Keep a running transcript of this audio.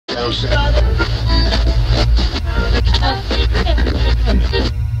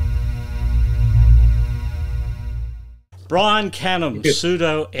Brian Canham,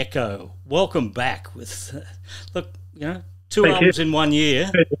 Pseudo Echo. Welcome back with, look, you know, two albums in 1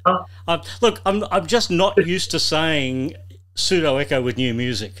 year. I'm just not used to saying Pseudo Echo with new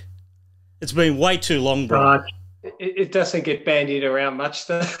music. It's been way too long, Brian. It doesn't get bandied around much,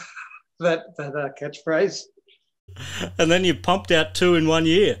 that catchphrase. And then you pumped out 2 in 1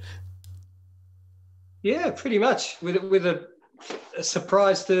 year. Yeah, pretty much. With a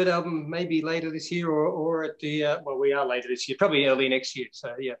surprise third album maybe later this year or at the, well, we are later this year, probably early next year,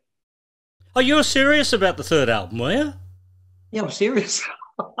 so yeah. Oh, you were serious about the third album, were you? Yeah, I'm serious.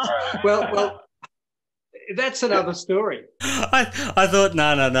 well, that's another story. I thought,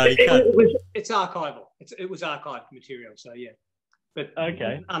 no, you can't. It's archival. It was archived material, so yeah. But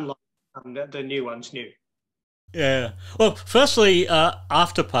okay, unlike the new one's new. Yeah. Well, firstly,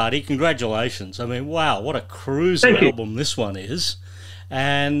 After Party, congratulations. I mean, wow, what a cruiser album this one is.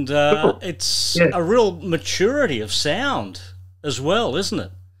 And it's a real maturity of sound as well, isn't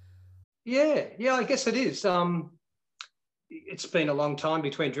it? Yeah, I guess it is. It's been a long time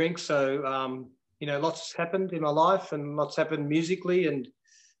between drinks, so, you know, lots has happened in my life and lots happened musically and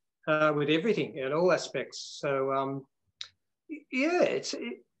with everything in all aspects. So, yeah,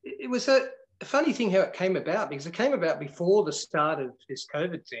 it was a funny thing how it came about, because it came about before the start of this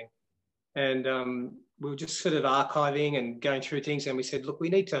COVID thing. And we were just sort of archiving and going through things, and we said, look, we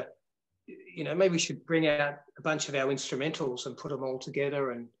need to, you know, maybe we should bring out a bunch of our instrumentals and put them all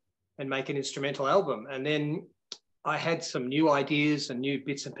together and make an instrumental album. And then I had some new ideas and new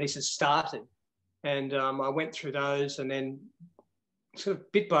bits and pieces started. And I went through those, and then sort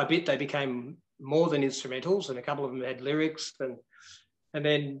of bit by bit, they became more than instrumentals, and a couple of them had lyrics. And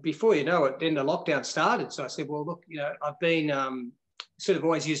then before you know it, then the lockdown started. So I said, well, look, you know, I've been sort of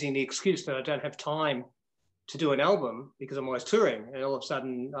always using the excuse that I don't have time to do an album because I'm always touring. And all of a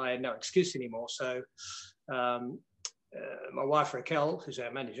sudden I had no excuse anymore. So my wife, Raquel, who's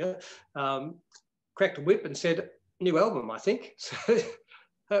our manager, cracked a whip and said, new album, I think. So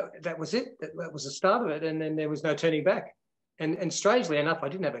that was it. That was the start of it. And then there was no turning back. And strangely enough, I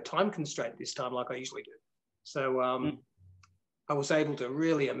didn't have a time constraint this time like I usually do. So I was able to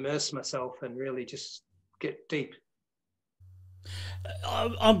really immerse myself and really just get deep.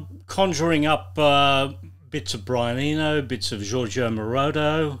 I'm conjuring up bits of Brian Eno, bits of Giorgio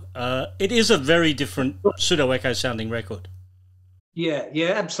Moroder. It is a very different Pseudo Echo sounding record. Yeah,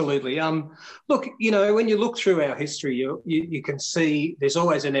 absolutely. Look, you know, when you look through our history, you can see there's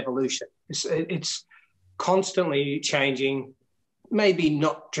always an evolution. It's constantly changing, maybe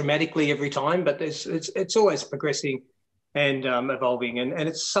not dramatically every time, but it's always progressing and evolving, and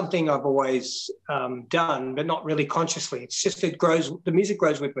it's something I've always done, but not really consciously. It's just it grows. The music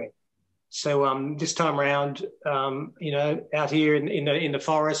grows with me. So this time around, you know, out here in the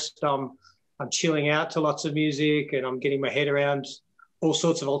forest, I'm chilling out to lots of music, and I'm getting my head around all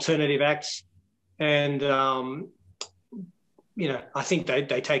sorts of alternative acts, and you know, I think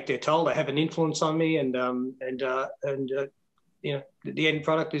they take their toll. They have an influence on me, and you know, the end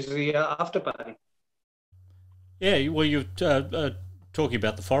product is the After Party. Yeah, well, you're talking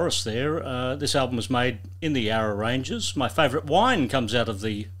about the forest there. This album was made in the Yarra Ranges. My favourite wine comes out of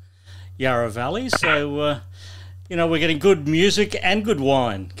the Yarra Valley. So, you know, we're getting good music and good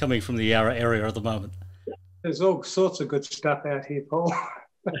wine coming from the Yarra area at the moment. There's all sorts of good stuff out here, Paul.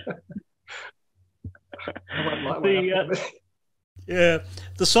 Yeah,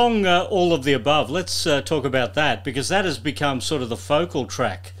 the song All of the Above, let's talk about that, because that has become sort of the focal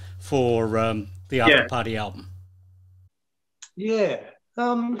track for the After Party album. Yeah.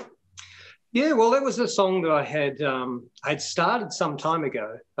 Yeah, well, that was a song that I had started some time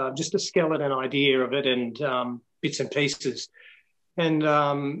ago, just a skeleton idea of it and bits and pieces. And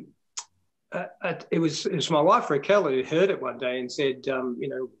it was my wife, Raquel, who heard it one day and said, you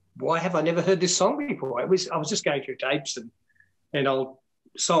know, why have I never heard this song before? I was just going through tapes and old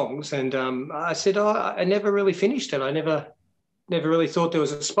songs, and I said, oh, I never really finished it. I never really thought there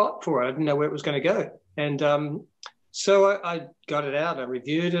was a spot for it. I didn't know where it was going to go. And so I got it out, I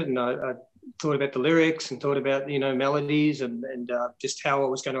reviewed it, and I thought about the lyrics and thought about, you know, melodies and just how I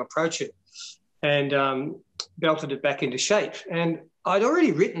was going to approach it, and belted it back into shape. And I'd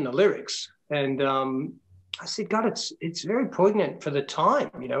already written the lyrics, and I said, God, it's very poignant for the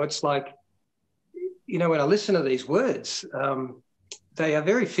time. You know, it's like, you know, when I listen to these words, they are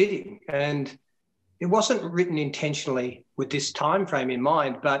very fitting, and it wasn't written intentionally with this time frame in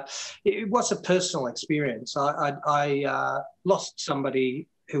mind, but it was a personal experience. I lost somebody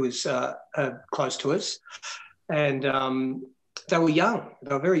who was close to us, and they were young.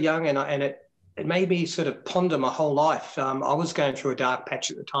 They were very young, and it made me sort of ponder my whole life. I was going through a dark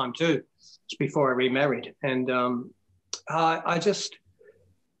patch at the time too, just before I remarried, and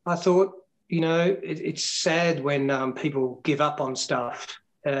I thought, you know, it's sad when people give up on stuff,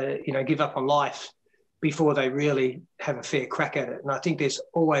 you know, give up on life before they really have a fair crack at it. And I think there's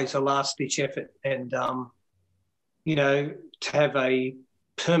always a last-ditch effort, and you know, to have a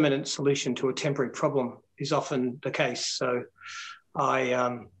permanent solution to a temporary problem is often the case. So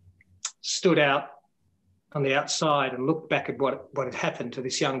I stood out on the outside and looked back at what had happened to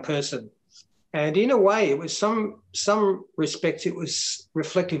this young person. And in a way, it was some respects, it was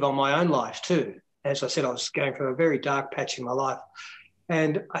reflective on my own life too. As I said, I was going through a very dark patch in my life.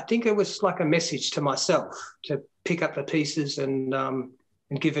 And I think it was like a message to myself to pick up the pieces and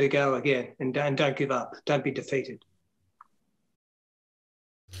give it a go again. And don't give up. Don't be defeated.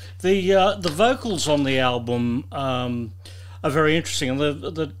 The vocals on the album are very interesting. And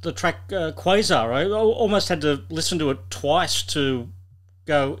the track Quasar, I almost had to listen to it twice to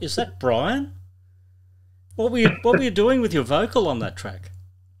go, is that Brian? What were you doing with your vocal on that track?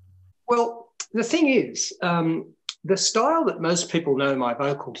 Well, the thing is, the style that most people know my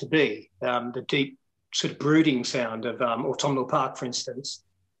vocal to be, the deep sort of brooding sound of Autumnal Park, for instance,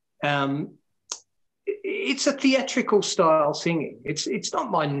 it's a theatrical style singing. It's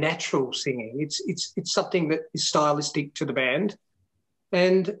not my natural singing. It's something that is stylistic to the band.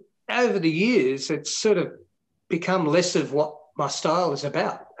 And over the years, it's sort of become less of what my style is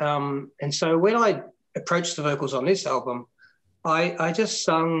about. And so when I approached the vocals on this album, I just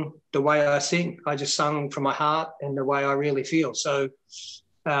sung the way I sing. I just sung from my heart and the way I really feel. So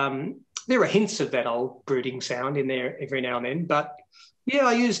there are hints of that old brooding sound in there every now and then. But yeah,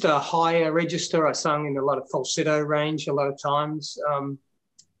 I used a higher register. I sung in a lot of falsetto range a lot of times.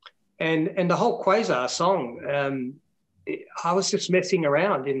 And the whole Quasar song, I was just messing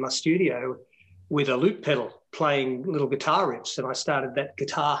around in my studio with a loop pedal, playing little guitar riffs, and I started that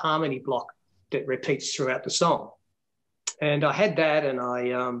guitar harmony block that repeats throughout the song. And I had that, and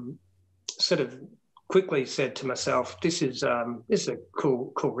I sort of quickly said to myself, this is a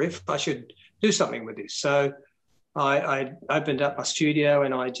cool riff. I should do something with this. So I opened up my studio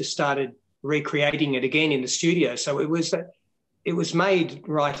and I just started recreating it again in the studio. So it was made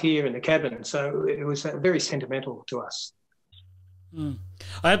right here in the cabin. So it was very sentimental to us. Mm.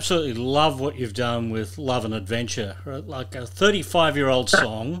 I absolutely love what you've done with Love and Adventure, right? Like a 35-year-old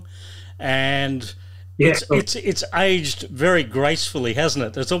song, and yeah. it's aged very gracefully, hasn't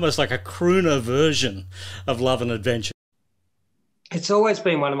it? It's almost like a crooner version of Love and Adventure. It's always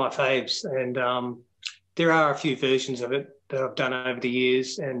been one of my faves, and there are a few versions of it that I've done over the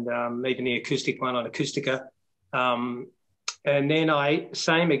years, and even the acoustic one on Acoustica. And then I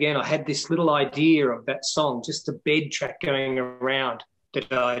had this little idea of that song, just a bed track going around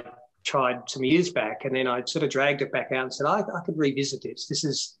that I tried some years back. And then I sort of dragged it back out and said, I could revisit this.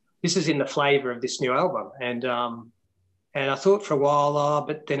 This is in the flavour of this new album. And I thought for a while,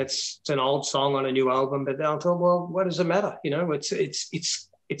 but then it's an old song on a new album. But then I thought, well, what does it matter? You know,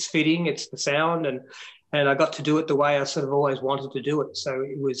 it's fitting, it's the sound, and I got to do it the way I sort of always wanted to do it. So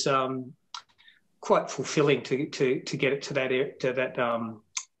it was quite fulfilling to get it to that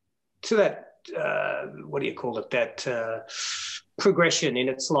what do you call it, that progression in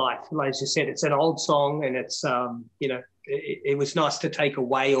its life. As you said, it's an old song, and it's you know, it was nice to take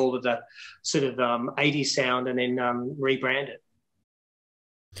away all of the sort of 80s sound and then rebrand it.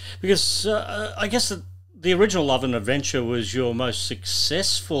 Because I guess the original Love and Adventure was your most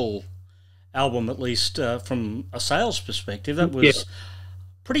successful album, at least from a sales perspective. That was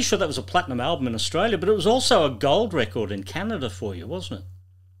pretty sure that was a platinum album in Australia, but it was also a gold record in Canada for you, wasn't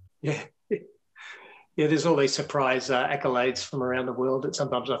it? Yeah, there's all these surprise accolades from around the world that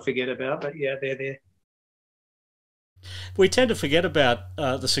sometimes I forget about, but yeah, they're there. We tend to forget about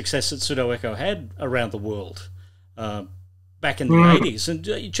the success that Pseudo Echo had around the world back in the 80s. And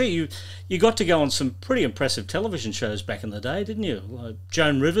gee, you got to go on some pretty impressive television shows back in the day, didn't you? Like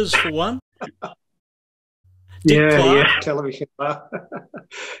Joan Rivers, for one. Dick Clark. Television.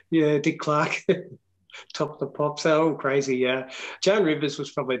 Yeah, Dick Clark, Top of the Pops, all crazy. Yeah, Joan Rivers was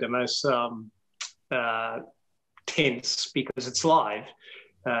probably the most tense because it's live.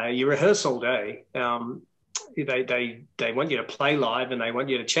 You rehearse all day. They want you to play live and they want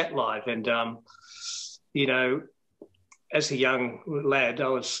you to chat live. And you know, as a young lad, I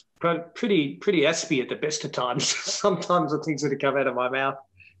was pretty aspy at the best of times. Sometimes the things that would come out of my mouth,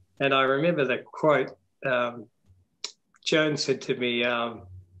 and I remember the quote. Joan said to me,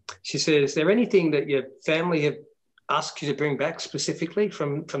 she said, "Is there anything that your family have asked you to bring back specifically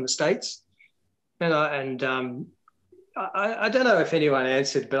from the States?" And I don't know if anyone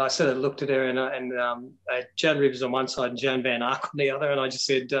answered, but I sort of looked at her and Joan Rivers on one side and Joan Van Ark on the other, and I just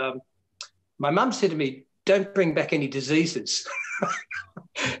said, my mum said to me, "Don't bring back any diseases."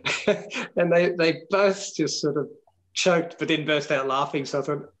 And they both just sort of choked, but then burst out laughing. So I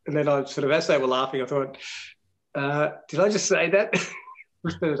thought, and then I sort of, as they were laughing, I thought, did I just say that?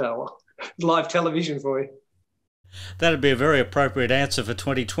 Live television for you. That'd be a very appropriate answer for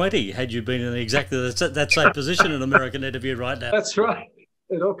 2020 had you been in exactly that same position in American interview right now. That's right.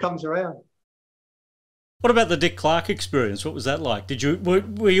 It all comes around. What about the Dick Clark experience? What was that like?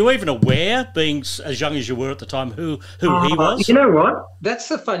 Were you even aware, being as young as you were at the time, who he was? You know what? That's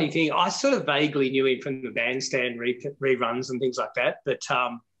the funny thing. I sort of vaguely knew him from the bandstand reruns and things like that, but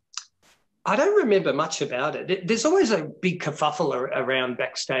I don't remember much about it. There's always a big kerfuffle around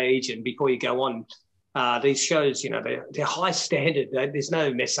backstage and before you go on. These shows, they're high standard. There's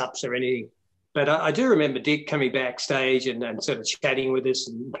no mess ups or anything. But I do remember Dick coming backstage and sort of chatting with us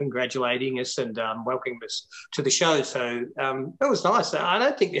and congratulating us and welcoming us to the show. So that was nice. I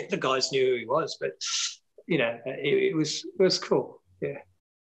don't think the guys knew who he was, but it was cool. Yeah.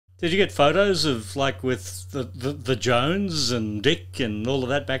 Did you get photos of with the Jones and Dick and all of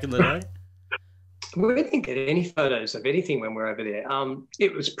that back in the day? We didn't get any photos of anything when we were over there.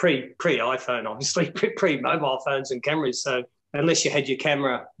 It was pre iPhone, obviously, pre mobile phones and cameras. So unless you had your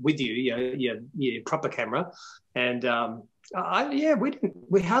camera with you, your proper camera, and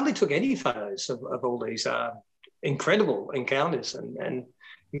we hardly took any photos of all these incredible encounters and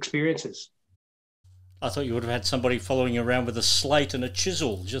experiences. I thought you would have had somebody following you around with a slate and a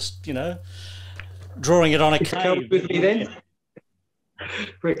chisel, just drawing it on a cave. With me then.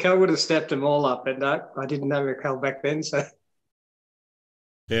 Raquel would have stepped them all up, but no, I didn't know Raquel back then. So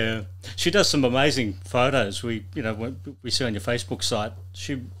yeah, she does some amazing photos. We see on your Facebook site.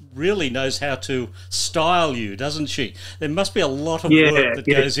 She really knows how to style you, doesn't she? There must be a lot of work that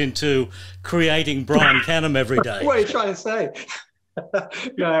goes into creating Brian Canham every day. What are you trying to say?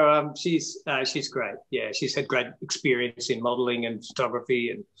 No, she's great. Yeah, she's had great experience in modelling and photography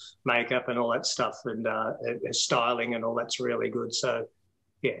and makeup and all that stuff, and styling and all that's really good. So,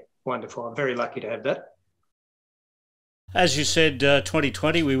 yeah, wonderful. I'm very lucky to have that. As you said,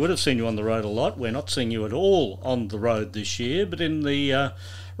 2020, we would have seen you on the road a lot. We're not seeing you at all on the road this year, but in the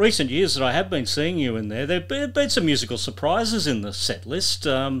recent years that I have been seeing you in there have been some musical surprises in the set list.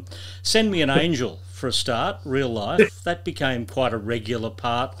 Send Me an Angel, for a start, real life. That became quite a regular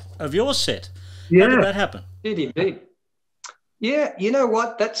part of your set. Yeah. How did that happen? It did indeed. Yeah, you know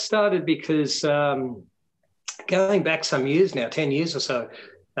what? That started because going back some years now, 10 years or so,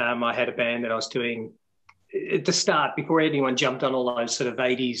 I had a band that I was doing at the start, before anyone jumped on all those sort of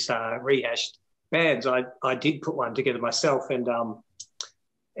 80s rehashed bands. I did put one together myself, and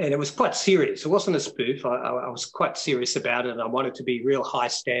it was quite serious. It wasn't a spoof. I was quite serious about it. I wanted to be real high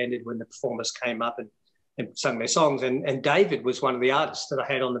standard when the performers came up and sung their songs. And David was one of the artists that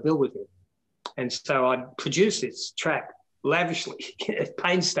I had on the bill with him. And so I produced this track lavishly,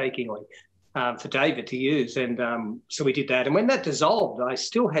 painstakingly for David to use. And so we did that. And when that dissolved, I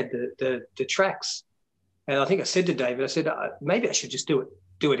still had the tracks. And I think I said to David, I said, maybe I should just do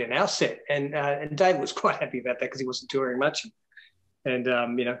it in our set. And David was quite happy about that because he wasn't touring much. And,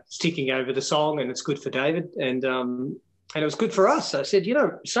 sticking over the song, and it's good for David. And it was good for us. I said,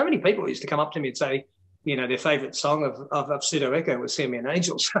 so many people used to come up to me and say, their favourite song of Pseudo Echo was Send Me an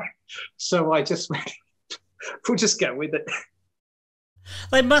Angel. So I just went, we'll just go with it.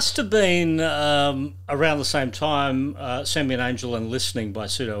 They must have been around the same time, Send Me an Angel and Listening by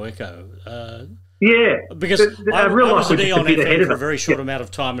Pseudo Echo. Yeah. Because I was at Eon FM for a very short amount of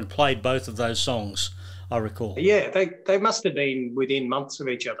time and played both of those songs, I recall. Yeah, they must have been within months of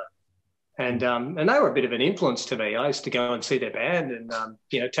each other. And they were a bit of an influence to me. I used to go and see their band and,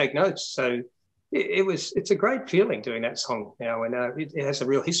 take notes. So it's a great feeling doing that song now, and it has a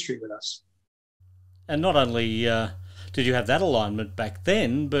real history with us. And not only did you have that alignment back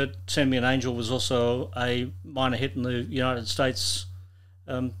then, but Send Me an Angel was also a minor hit in the United States,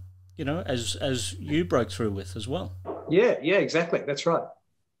 as you broke through with as well. Yeah, exactly. That's right.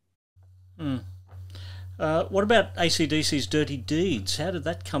 What about AC/DC's Dirty Deeds? How did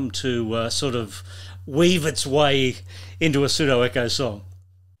that come to sort of weave its way into a Pseudo Echo song?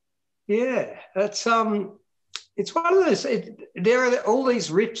 Yeah, it's one of those. There are all these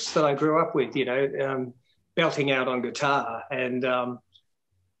riffs that I grew up with, belting out on guitar, and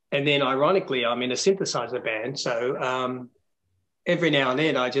then ironically, I'm in a synthesizer band, so every now and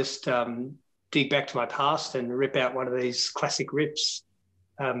then I just dig back to my past and rip out one of these classic riffs.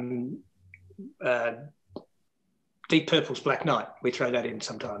 Deep Purple's Black Knight, we throw that in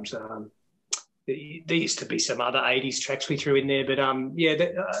sometimes. there used to be some other 80s tracks we threw in there, but yeah,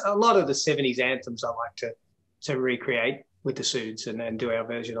 a lot of the 70s anthems I like to recreate with the Pseuds and do our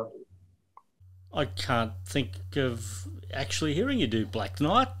version of. I can't think of actually hearing you do Black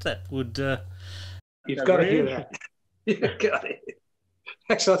Knight. That would... You've got to hear that. You've got it.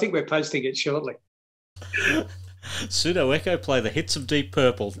 Actually, I think we're posting it shortly. Pseudo Echo play the hits of Deep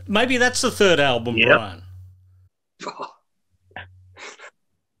Purple. Maybe that's the third album, yep. Brian.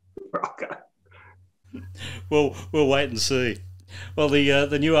 Rocco. Well, we'll wait and see. Well,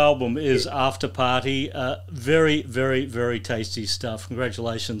 the new album is After Party. Very, very, very tasty stuff.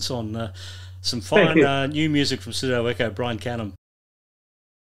 Congratulations on some fine new music from Pseudo Echo, Brian Canham.